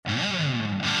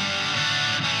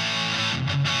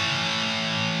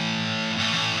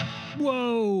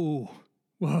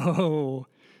Whoa.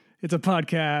 It's a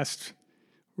podcast.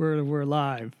 We're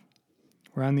live.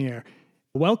 We're on the air.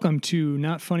 Welcome to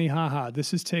Not Funny Haha.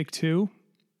 This is take 2.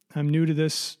 I'm new to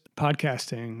this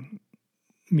podcasting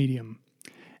medium.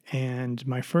 And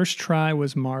my first try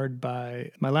was marred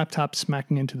by my laptop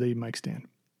smacking into the mic stand.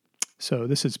 So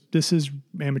this is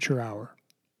amateur hour.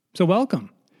 So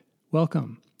welcome.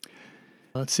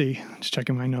 Let's see. Just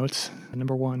checking my notes.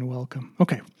 Number 1, welcome.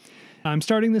 Okay. I'm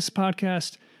starting this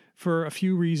podcast for a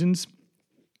few reasons,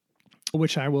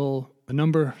 which I will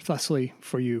number thusly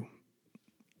for you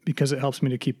because it helps me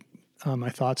to keep my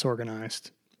thoughts organized.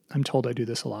 I'm told I do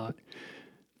this a lot.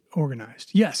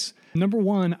 Organized. Yes. Number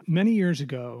 1, many years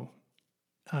ago,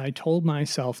 I told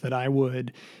myself that I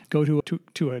would go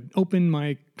to an open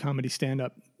mic comedy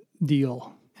stand-up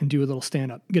deal and do a little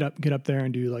stand-up. Get up there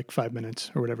and do like 5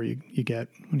 minutes or whatever you get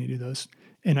when you do those.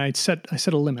 And I set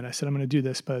a limit. I said, I'm going to do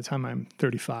this by the time I'm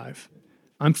 35.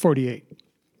 I'm 48.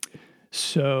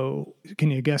 So can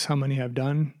you guess how many I've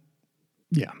done?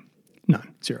 Yeah,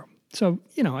 none, 0. So,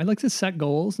 I like to set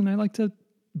goals and I like to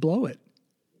blow it.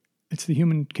 It's the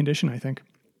human condition, I think.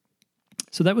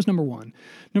 So that was number 1.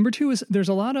 Number 2 is there's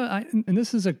a lot of, and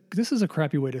this is a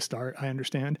crappy way to start, I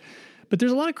understand, but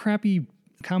there's a lot of crappy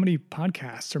comedy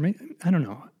podcasts, or maybe, I don't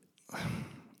know.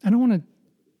 I don't want to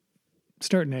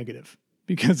start negative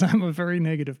because I'm a very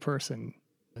negative person,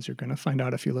 as you're going to find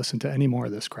out if you listen to any more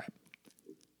of this crap.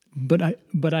 But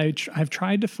I've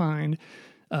tried to find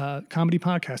comedy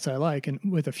podcasts I like, and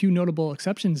with a few notable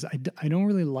exceptions, I don't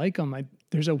really like them.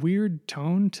 There's a weird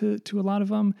tone to a lot of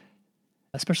them,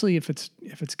 especially if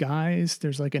it's guys.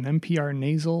 There's like an NPR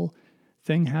nasal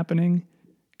thing happening,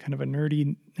 kind of a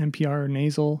nerdy NPR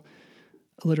nasal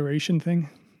alliteration thing.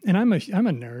 And I'm a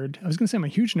nerd. I was going to say I'm a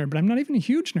huge nerd, but I'm not even a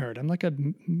huge nerd. I'm like a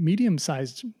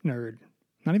medium-sized nerd.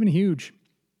 Not even huge.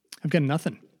 I've got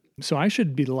nothing. So I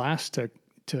should be the last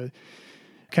to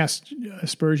cast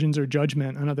aspersions or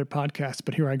judgment on other podcasts,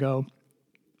 but here I go.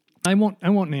 I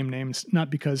won't name names,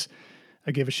 not because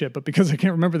I give a shit, but because I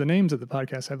can't remember the names of the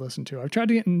podcasts I've listened to. I've tried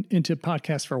to get into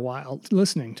podcasts for a while,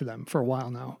 listening to them for a while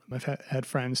now. I've had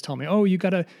friends tell me, "Oh, you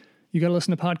gotta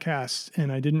listen to podcasts,"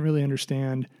 and I didn't really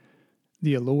understand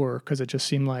the allure because it just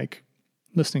seemed like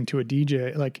listening to a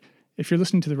DJ. Like if you're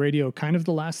listening to the radio, kind of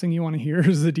the last thing you want to hear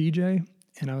is the DJ.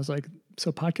 And I was like,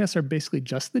 so podcasts are basically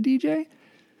just the DJ?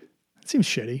 That seems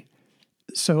shitty.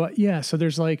 So so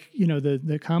there's like,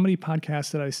 the comedy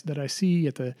podcasts that I see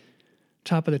at the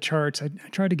top of the charts. I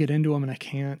try to get into them and I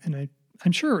can't. And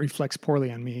I'm sure it reflects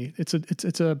poorly on me. It's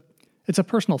a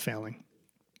personal failing.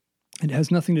 It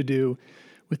has nothing to do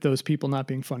with those people not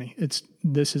being funny.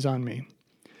 This is on me.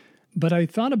 But I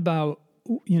thought about,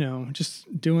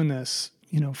 just doing this,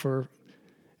 for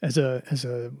as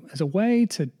a way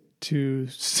to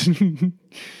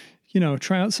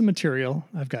try out some material.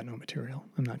 I've got no material.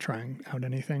 I'm not trying out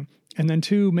anything. And then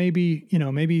 2,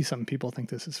 maybe some people think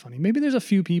this is funny. Maybe there's a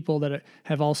few people that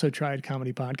have also tried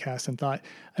comedy podcasts and thought,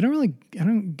 I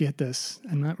don't get this.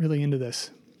 I'm not really into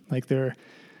this. Like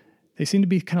they seem to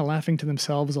be kind of laughing to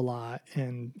themselves a lot.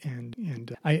 And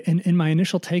in my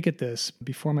initial take at this,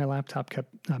 before my laptop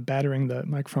kept battering the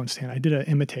microphone stand, I did an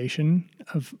imitation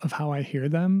of how I hear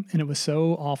them. And it was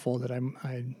so awful that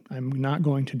I'm not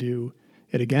going to do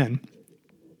it again.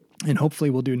 And hopefully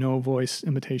we'll do no voice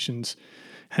imitations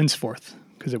henceforth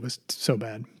because it was so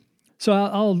bad. So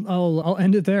I'll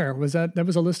end it there. That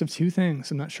was a list of 2 things.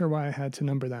 I'm not sure why I had to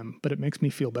number them, but it makes me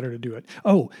feel better to do it.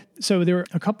 Oh, so there are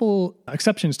a couple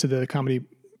exceptions to the comedy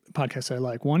podcasts I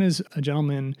like. One is a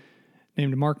gentleman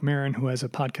named Mark Maron who has a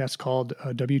podcast called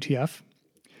WTF.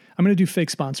 I'm going to do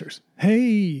fake sponsors.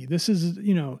 Hey, this is,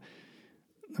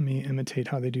 let me imitate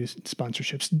how they do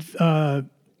sponsorships.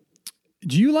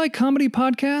 Do you like comedy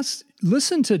podcasts?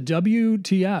 Listen to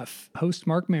WTF. Host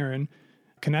Mark Maron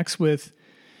connects with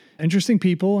interesting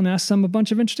people and asks them a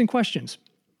bunch of interesting questions.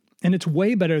 And it's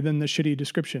way better than the shitty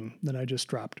description that I just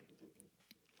dropped.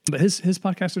 But his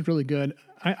podcast is really good.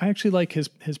 I actually like his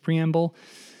preamble.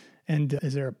 And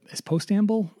is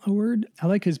post-amble a word? I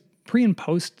like his pre and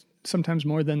post sometimes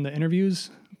more than the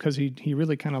interviews because he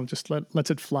really kind of just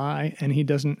lets it fly, and he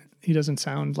doesn't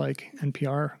sound like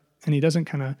NPR, and he doesn't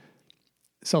kind of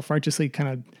self-righteously kind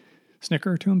of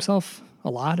snicker to himself a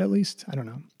lot, at least. I don't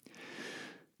know.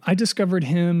 I discovered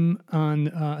him on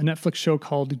a Netflix show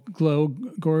called Glow,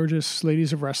 Gorgeous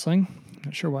Ladies of Wrestling. I'm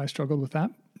not sure why I struggled with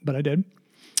that, but I did.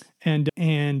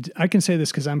 And I can say this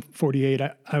because I'm 48.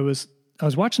 I was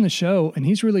watching the show and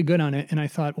he's really good on it. And I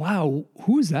thought, wow,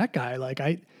 who is that guy? Like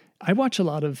I watch a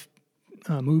lot of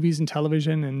movies and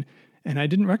television and I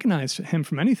didn't recognize him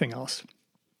from anything else.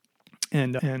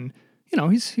 And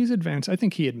he's advanced. I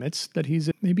think he admits that he's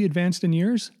maybe advanced in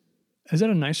years. Is that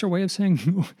a nicer way of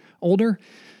saying older?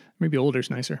 Maybe older's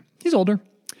nicer. He's older.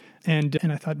 And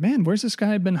I thought, man, where's this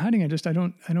guy been hiding? I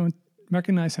don't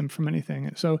recognize him from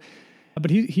anything. So,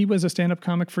 but he was a stand-up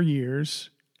comic for years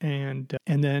and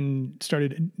then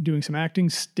started doing some acting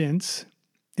stints.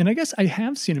 And I guess I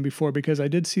have seen him before because I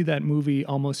did see that movie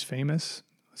Almost Famous.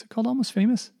 Was it called Almost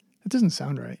Famous? That doesn't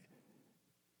sound right.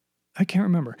 I can't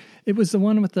remember. It was the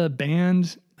one with the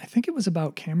band. I think it was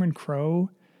about Cameron Crowe.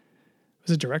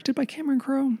 Was it directed by Cameron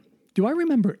Crowe? Do I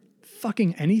remember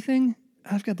fucking anything?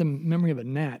 I've got the memory of a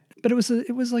gnat. But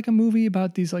it was like a movie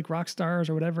about these like rock stars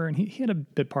or whatever, and he had a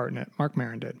bit part in it. Mark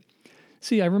Maron did.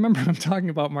 See, I remember I'm talking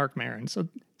about Mark Maron. So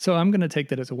I'm going to take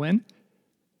that as a win.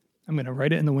 I'm going to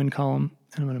write it in the win column,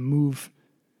 and I'm going to move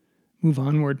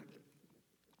onward.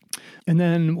 And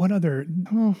then what other?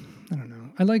 Well, I don't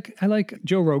know. I like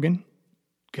Joe Rogan.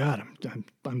 God,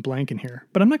 I'm blanking here.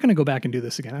 But I'm not going to go back and do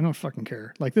this again. I don't fucking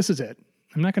care. Like, this is it.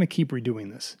 I'm not going to keep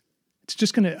redoing this. It's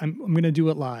just I'm going to do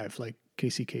it live, like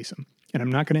Casey Kasem. And I'm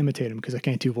not going to imitate him because I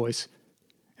can't do voice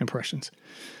impressions.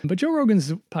 But Joe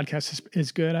Rogan's podcast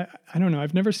is good. I don't know.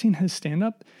 I've never seen his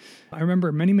stand-up. I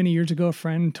remember many, many years ago, a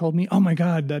friend told me, oh my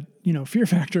God, that, Fear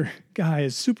Factor guy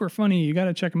is super funny. You got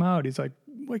to check him out. He's like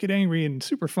wicked angry and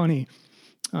super funny.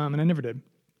 And I never did.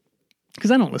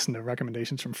 Because I don't listen to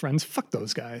recommendations from friends. Fuck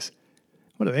those guys.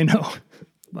 What do they know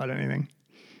about anything?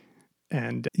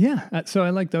 And so I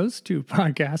like those two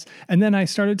podcasts. And then I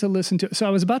started to listen to, so I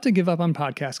was about to give up on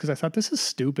podcasts because I thought this is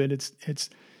stupid.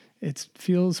 It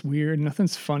feels weird.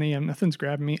 Nothing's funny. Nothing's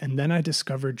grabbing me. And then I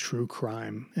discovered true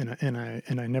crime, and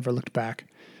I never looked back,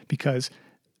 because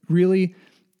really,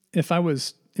 if I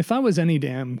was any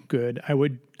damn good, I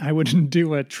would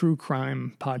do a true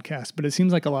crime podcast. But it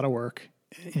seems like a lot of work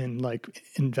in like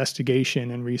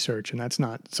investigation and research, and that's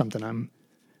not something I'm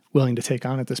willing to take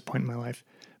on at this point in my life.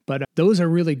 But those are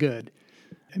really good.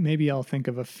 Maybe I'll think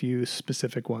of a few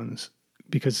specific ones,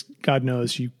 because God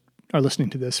knows you are listening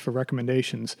to this for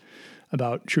recommendations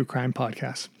about true crime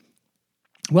podcasts.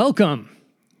 Welcome.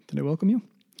 Did I welcome you?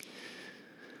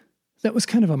 That was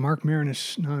kind of a Mark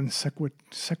Maronish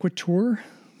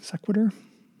sequitur.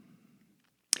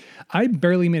 I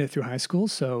barely made it through high school,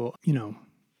 so,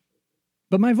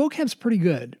 but my vocab's pretty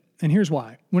good. And here's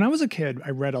why. When I was a kid,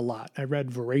 I read a lot. I read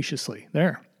voraciously.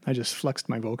 There, I just flexed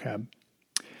my vocab.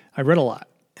 I read a lot.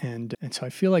 And so I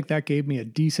feel like that gave me a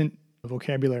decent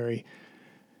vocabulary.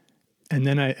 And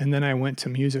then I went to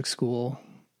music school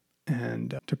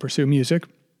and to pursue music,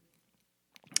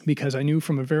 because I knew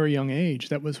from a very young age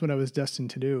that was what I was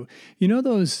destined to do.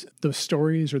 Those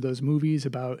stories or those movies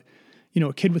about,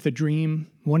 a kid with a dream,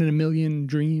 1 in a million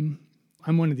dream.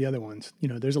 I'm one of the other ones.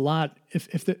 There's a lot.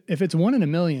 If it's 1 in a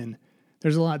million,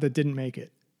 there's a lot that didn't make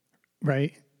it,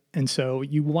 right? And so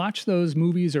you watch those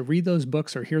movies or read those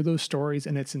books or hear those stories,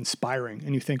 and it's inspiring.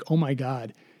 And you think, oh my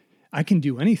God, I can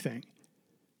do anything.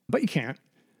 But you can't.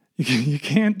 You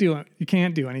can't do it. You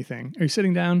can't do anything. Are you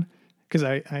sitting down? Because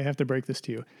I have to break this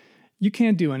to you. You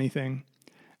can't do anything.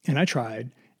 And I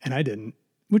tried, and I didn't.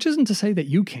 Which isn't to say that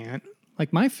you can't.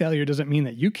 Like, my failure doesn't mean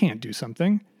that you can't do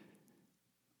something.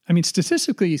 I mean,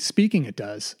 statistically speaking, it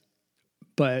does.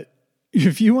 But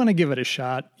if you want to give it a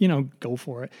shot, go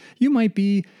for it. You might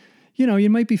be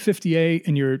 58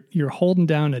 and you're holding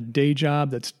down a day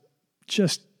job that's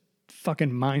just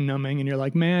fucking mind-numbing, and you're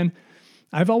like, man,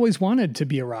 I've always wanted to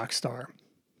be a rock star.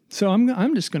 So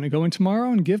I'm just going to go in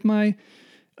tomorrow and give my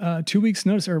 2 weeks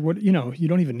notice, or what, you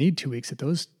don't even need 2 weeks at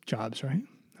those jobs, right?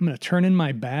 I'm going to turn in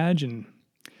my badge, and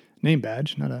name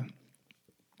badge, not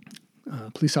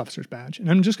a police officer's badge. And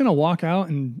I'm just going to walk out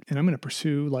and I'm going to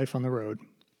pursue life on the road.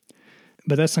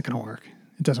 But that's not going to work.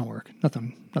 It doesn't work.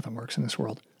 Nothing works in this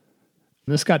world.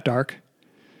 This got darker.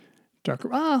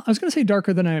 I was going to say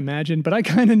darker than I imagined, but I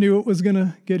kind of knew it was going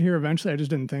to get here eventually. I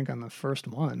just didn't think on the first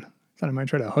one. Thought I might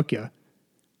try to hook you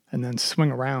and then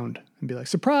swing around and be like,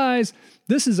 surprise,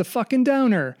 this is a fucking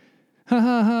downer. Ha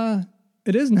ha ha.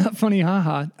 It is not funny, ha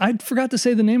ha. I forgot to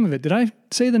say the name of it. Did I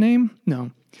say the name?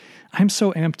 No. I'm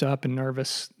so amped up and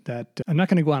nervous that I'm not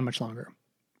going to go on much longer.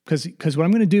 Because what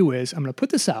I'm going to do is I'm going to put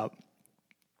this out,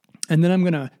 and then I'm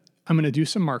going to do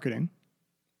some marketing,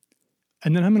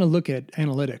 and then I'm going to look at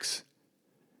analytics.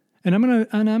 And I'm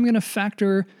going to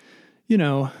factor,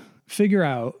 figure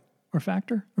out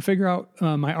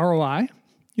my ROI,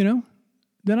 Then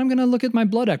I'm going to look at my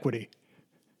blood equity.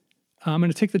 I'm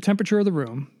going to take the temperature of the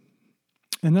room,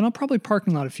 and then I'll probably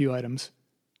parking lot a few items.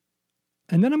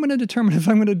 And then I'm going to determine if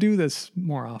I'm going to do this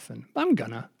more often.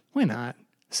 Why not?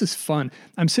 This is fun.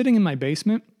 I'm sitting in my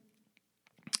basement,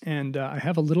 and I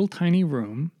have a little tiny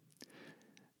room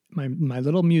my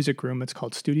little music room. It's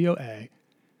called Studio A,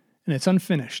 and it's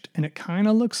unfinished, and it kind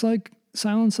of looks like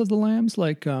Silence of the Lambs.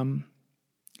 Like, I don't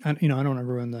want to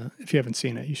ruin if you haven't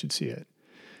seen it, you should see it.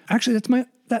 Actually,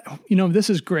 this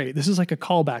is great. This is like a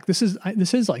callback. This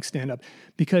is like stand-up,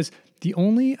 because the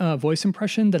only voice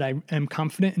impression that I am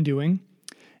confident in doing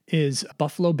is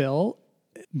Buffalo Bill,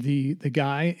 the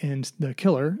guy and the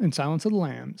killer in Silence of the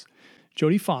Lambs.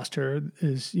 Jodie Foster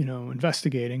is,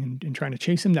 investigating and trying to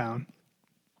chase him down.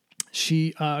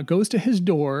 She goes to his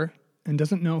door and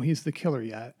doesn't know he's the killer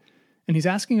yet. And he's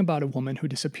asking about a woman who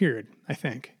disappeared, I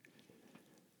think.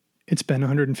 It's been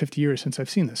 150 years since I've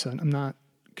seen this, so I'm not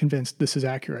convinced this is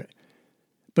accurate.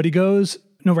 But he goes,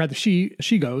 no, rather she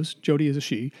goes, Jodie is a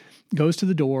she, goes to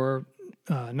the door,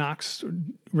 knocks,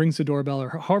 rings the doorbell, or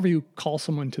however you call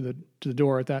someone to the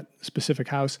door at that specific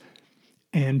house.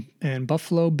 And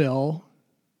Buffalo Bill,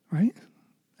 right?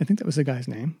 I think that was the guy's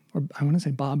name. Or I want to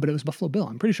say Bob, but it was Buffalo Bill,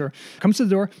 I'm pretty sure. Comes to the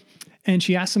door, and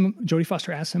Jodie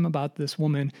Foster asks him about this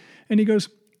woman. And he goes,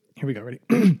 here we go, ready?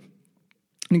 And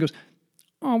he goes,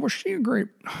 oh, was she a great...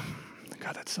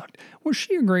 God, that sucked. Was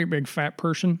she a great big fat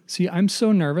person? See, I'm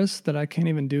so nervous that I can't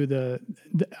even do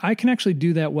I can actually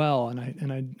do that well, and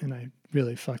I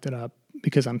really fucked it up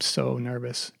because I'm so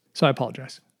nervous. So I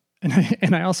apologize.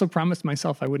 And I also promised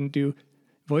myself I wouldn't do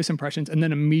voice impressions, and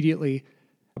then immediately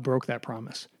broke that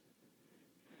promise.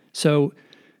 So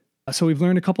we've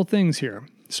learned a couple things here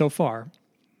so far.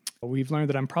 We've learned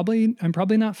that I'm probably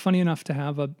not funny enough to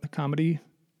have a comedy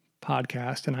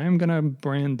podcast, and I am going to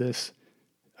brand this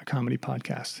a comedy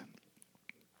podcast.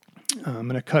 I'm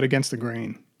going to cut against the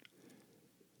grain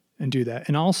and do that.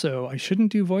 And also, I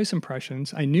shouldn't do voice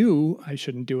impressions. I knew I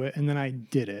shouldn't do it, and then I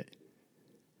did it.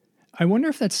 I wonder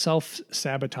if that's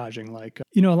self-sabotaging. Like,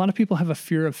 a lot of people have a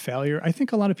fear of failure. I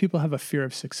think a lot of people have a fear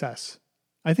of success.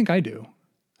 I think I do.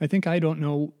 I think I don't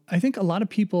know. I think a lot of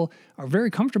people are very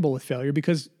comfortable with failure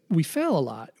because we fail a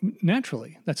lot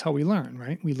naturally. That's how we learn,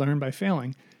 right? We learn by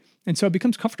failing. And so it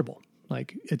becomes comfortable.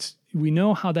 Like we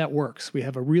know how that works. We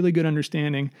have a really good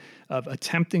understanding of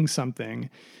attempting something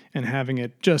and having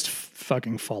it just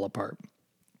fucking fall apart.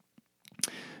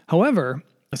 However,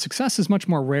 a success is much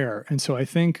more rare. And so I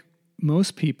think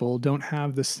most people don't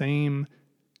have the same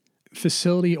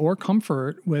facility or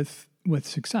comfort with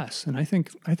success. And I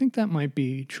think that might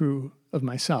be true of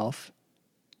myself.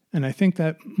 And I think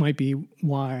that might be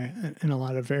why in a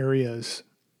lot of areas,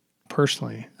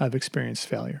 personally, I've experienced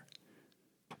failure.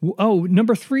 Oh,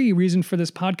 number 3 reason for this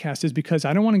podcast is because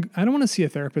I don't want to see a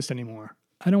therapist anymore.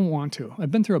 I don't want to. I've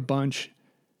been through a bunch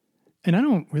and I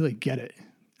don't really get it.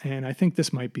 And I think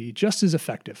this might be just as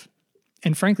effective.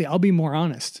 And frankly, I'll be more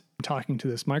honest talking to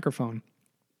this microphone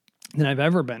than I've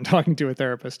ever been talking to a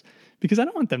therapist, because I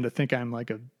don't want them to think I'm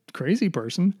like a crazy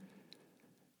person.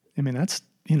 I mean, that's,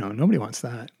 nobody wants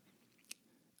that.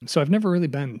 So I've never really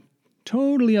been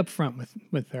totally upfront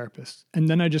with therapists. And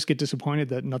then I just get disappointed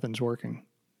that nothing's working.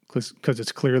 Because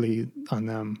it's clearly on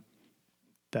them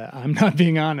that I'm not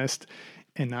being honest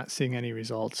and not seeing any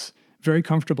results. Very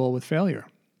comfortable with failure,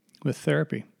 with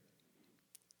therapy.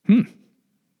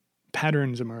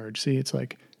 Patterns emerge. See, it's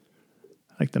like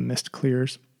the mist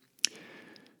clears.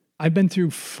 I've been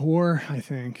through 4, I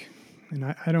think, and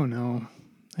I don't know.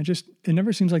 It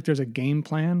never seems like there's a game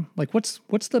plan. Like, what's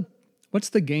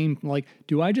the game? Like,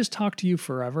 do I just talk to you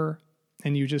forever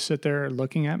and you just sit there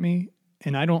looking at me?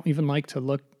 And I don't even like to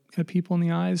look at people in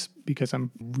the eyes because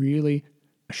I'm really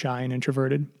shy and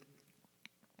introverted,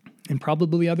 and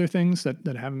probably other things that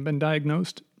haven't been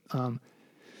diagnosed.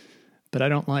 But I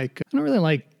don't really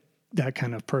like that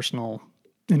kind of personal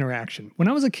interaction. When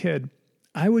I was a kid,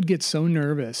 I would get so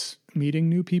nervous meeting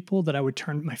new people that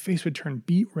my face would turn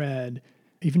beet red,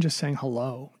 even just saying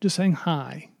hello, just saying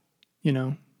hi,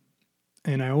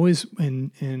 And I always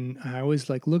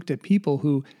looked at people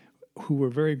who were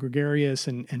very gregarious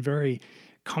and very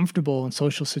comfortable in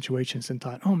social situations and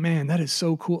thought, oh man, that is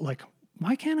so cool. Like,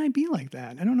 why can't I be like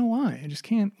that? I don't know why. I just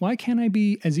can't. Why can't I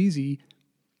be as easy?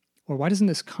 Or why doesn't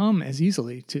this come as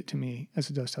easily to me as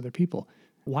it does to other people?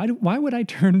 Why would I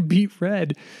turn beet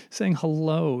red saying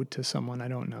hello to someone I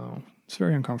don't know? It's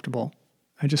very uncomfortable.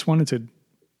 I just wanted to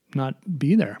not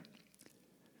be there.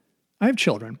 I have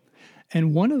children,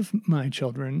 and one of my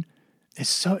children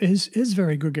is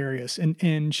very gregarious,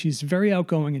 and she's very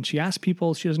outgoing, and she asks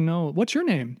people she doesn't know, what's your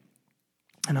name?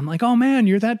 And I'm like, oh man,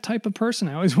 you're that type of person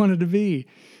I always wanted to be,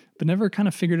 but never kind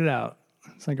of figured it out.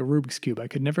 It's like a Rubik's Cube. I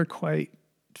could never quite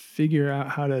figure out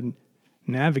how to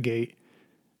navigate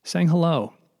saying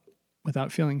hello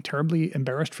without feeling terribly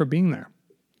embarrassed for being there.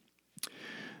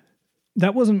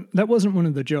 That wasn't one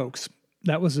of the jokes.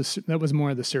 That was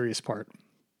more of the serious part.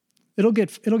 It'll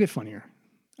get funnier.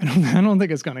 I don't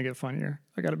think it's going to get funnier.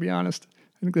 I got to be honest.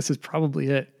 I think this is probably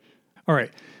it. All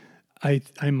right.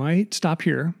 I might stop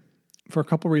here for a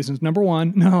couple reasons. Number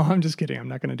one, no, I'm just kidding. I'm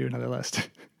not going to do another list.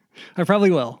 I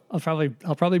probably will. I'll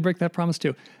probably break that promise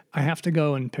too. I have to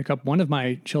go and pick up one of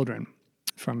my children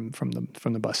from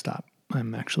the bus stop.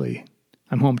 I'm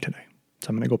home today, so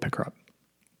I'm going to go pick her up.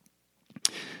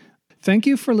 Thank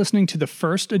you for listening to the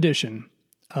first edition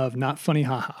of Not Funny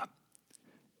Haha.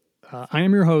 I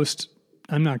am your host.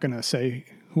 I'm not going to say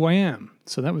who I am.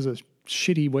 So that was a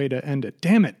shitty way to end it.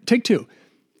 Damn it. Take two.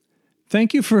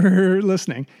 Thank you for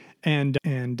listening. And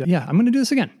yeah, I'm going to do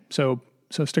this again. So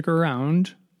stick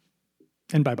around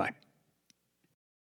and bye-bye.